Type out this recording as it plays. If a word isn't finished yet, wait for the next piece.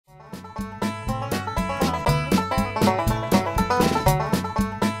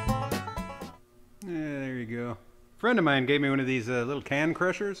friend of mine gave me one of these little can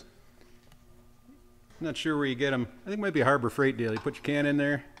crushers. Not sure where you get them. I think it might be a Harbor Freight deal. You put your can in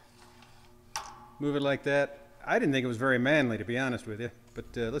there, move it like that. I didn't think it was very manly, to be honest with you, but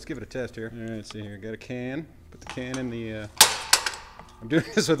let's give it a test here. All right, let's see here. Got a can. Put the can in the... I'm doing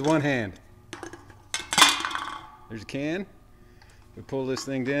this with one hand. There's a can. We pull this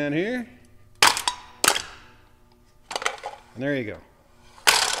thing down here. And there you go.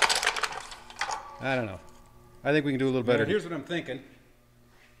 I don't know. I think we can do a little better. Here's what I'm thinking.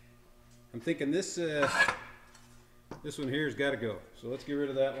 I'm thinking this this one here has got to go. So let's get rid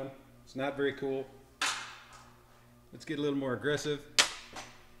of that one. It's not very cool. Let's get a little more aggressive.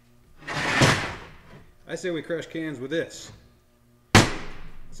 I say we crush cans with this.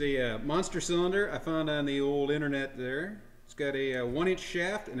 It's a monster cylinder I found on the old internet there. It's got a 1-inch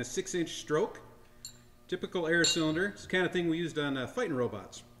shaft and a 6-inch stroke. Typical air cylinder. It's the kind of thing we used on fighting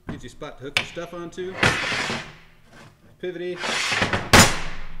robots. Gives you a spot to hook your stuff onto. Pivoty.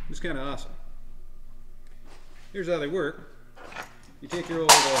 It's kind of awesome. Here's how they work. You take your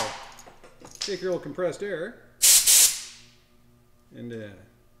old compressed air and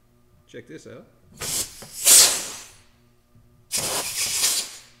check this out.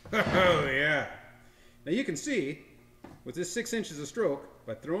 Oh yeah! Now you can see with this 6 inches of stroke,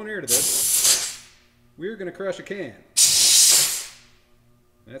 by throwing air to this, we're going to crush a can.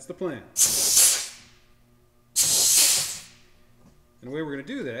 That's the plan. And the way we're going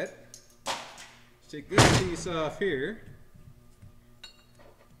to do that is take this piece off here.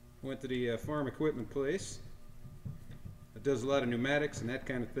 Went to the farm equipment place that does a lot of pneumatics and that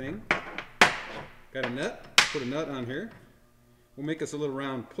kind of thing. Got a nut. Put a nut on here. We'll make us a little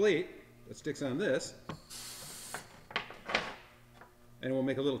round plate that sticks on this. And we'll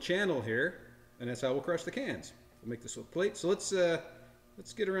make a little channel here, and that's how we'll crush the cans. We'll make this little plate. So let's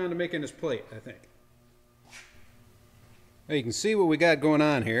get around to making this plate, I think. Now you can see what we got going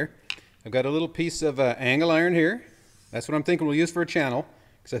on here. I've got a little piece of angle iron here. That's what I'm thinking we'll use for a channel,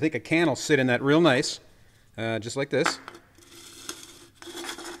 because I think a can will sit in that real nice, just like this.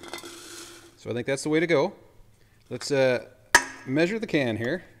 So I think that's the way to go. Let's measure the can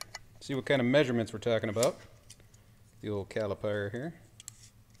here, see what kind of measurements we're talking about. The old caliper here.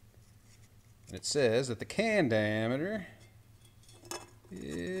 And it says that the can diameter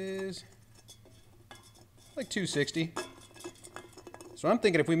is like 260. So I'm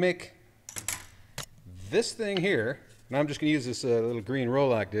thinking if we make this thing here, and I'm just going to use this little green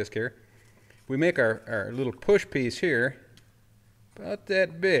Rolock disc here, if we make our little push piece here about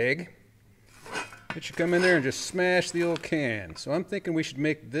that big, it should come in there and just smash the old can. So I'm thinking we should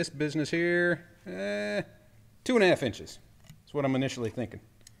make this business here 2.5 inches. That's what I'm initially thinking.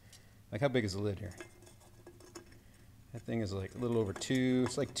 Like, how big is the lid here? That thing is like a little over 2.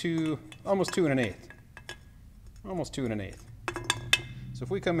 It's like almost 2 1/8. Almost 2 1/8. So if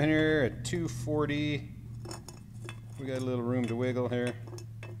we come in here at 240, we got a little room to wiggle here.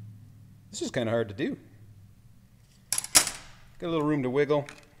 This is kind of hard to do. Got a little room to wiggle.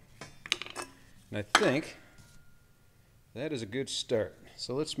 And I think that is a good start.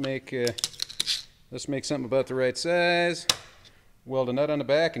 So let's make something about the right size. Weld a nut on the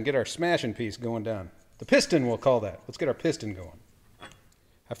back and get our smashing piece going down. The piston, we'll call that. Let's get our piston going.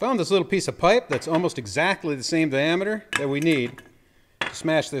 I found this little piece of pipe that's almost exactly the same diameter that we need to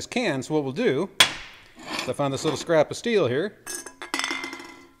smash this can. So what we'll do is I found this little scrap of steel here.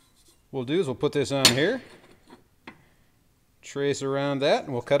 What we'll do is we'll put this on here, trace around that,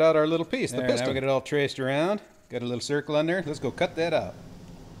 and we'll cut out our little piece, the piston. Now we got it all traced around. Got a little circle on there. Let's go cut that out.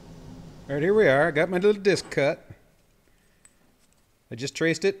 All right, here we are. I got my little disc cut. I just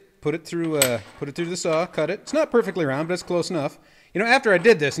traced it, put it through the saw, cut it. It's not perfectly round, but it's close enough. You know, after I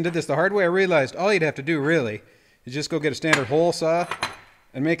did this the hard way, I realized all you'd have to do really is just go get a standard hole saw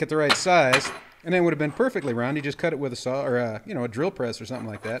and make it the right size, and then it would have been perfectly round. You just cut it with a saw or a drill press or something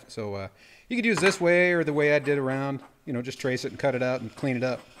like that. So you could use this way or the way I did around. You know, just trace it and cut it out and clean it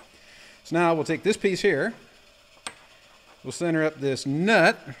up. So now we'll take this piece here. We'll center up this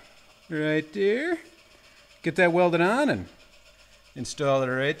nut right there. Get that welded on and install it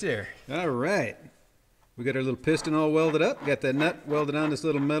right there. All right. We got our little piston all welded up. Got that nut welded on this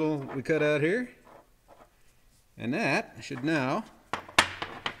little metal we cut out here. And that should now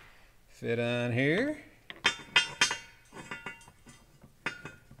fit on here.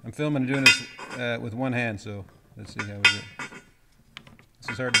 I'm filming and doing this with one hand, so let's see how we do it.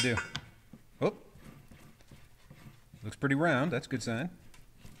 This is hard to do. Oh, looks pretty round. That's a good sign.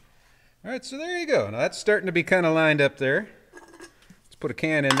 All right, so there you go. Now that's starting to be kind of lined up there. Let's put a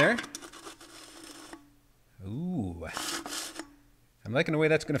can in there. Ooh, I'm liking the way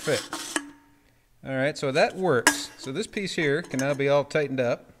that's going to fit. All right, so that works. So this piece here can now be all tightened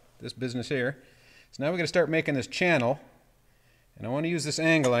up, this business here. So now we're going to start making this channel. And I want to use this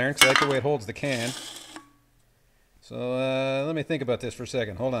angle iron because I like the way it holds the can. So let me think about this for a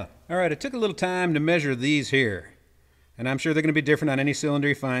second. Hold on. Alright, it took a little time to measure these here. And I'm sure they're going to be different on any cylinder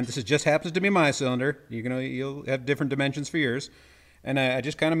you find. This just happens to be my cylinder. You'll have different dimensions for yours. And I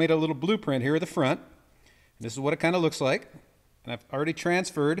just kind of made a little blueprint here at the front. And this is what it kind of looks like. And I've already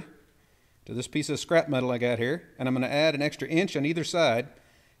transferred to this piece of scrap metal I got here. And I'm going to add an extra inch on either side.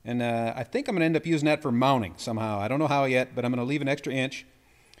 And I think I'm going to end up using that for mounting somehow. I don't know how yet, but I'm going to leave an extra inch.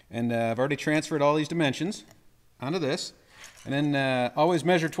 And I've already transferred all these dimensions onto this. And then always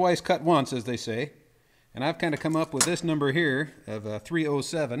measure twice, cut once, as they say. And I've kind of come up with this number here of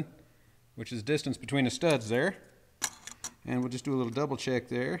 307, which is the distance between the studs there. And we'll just do a little double check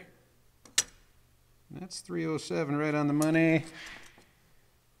there. That's 307 right on the money.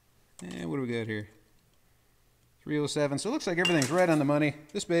 And what do we got here? 307. So it looks like everything's right on the money.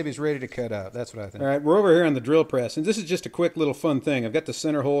 This baby's ready to cut out. That's what I think. All right, we're over here on the drill press, and this is just a quick little fun thing. I've got the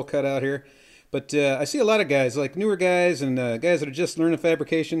center hole cut out here, but I see a lot of guys, like newer guys and guys that are just learning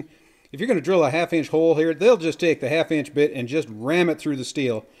fabrication. If you're going to drill a half-inch hole here, they'll just take the half-inch bit and just ram it through the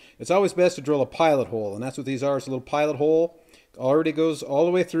steel. It's always best to drill a pilot hole, and that's what these are. It's a little pilot hole. Already goes all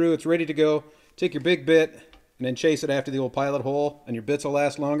the way through. It's ready to go. Take your big bit and then chase it after the old pilot hole, and your bits will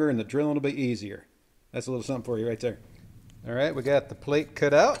last longer and the drilling will be easier. That's a little something for you right there. All right, we got the plate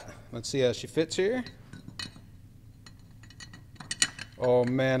cut out. Let's see how she fits here. Oh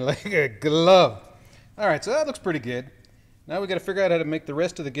man, like a glove. All right, so that looks pretty good. Now we got to figure out how to make the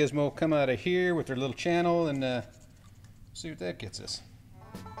rest of the gizmo come out of here with their little channel and see what that gets us.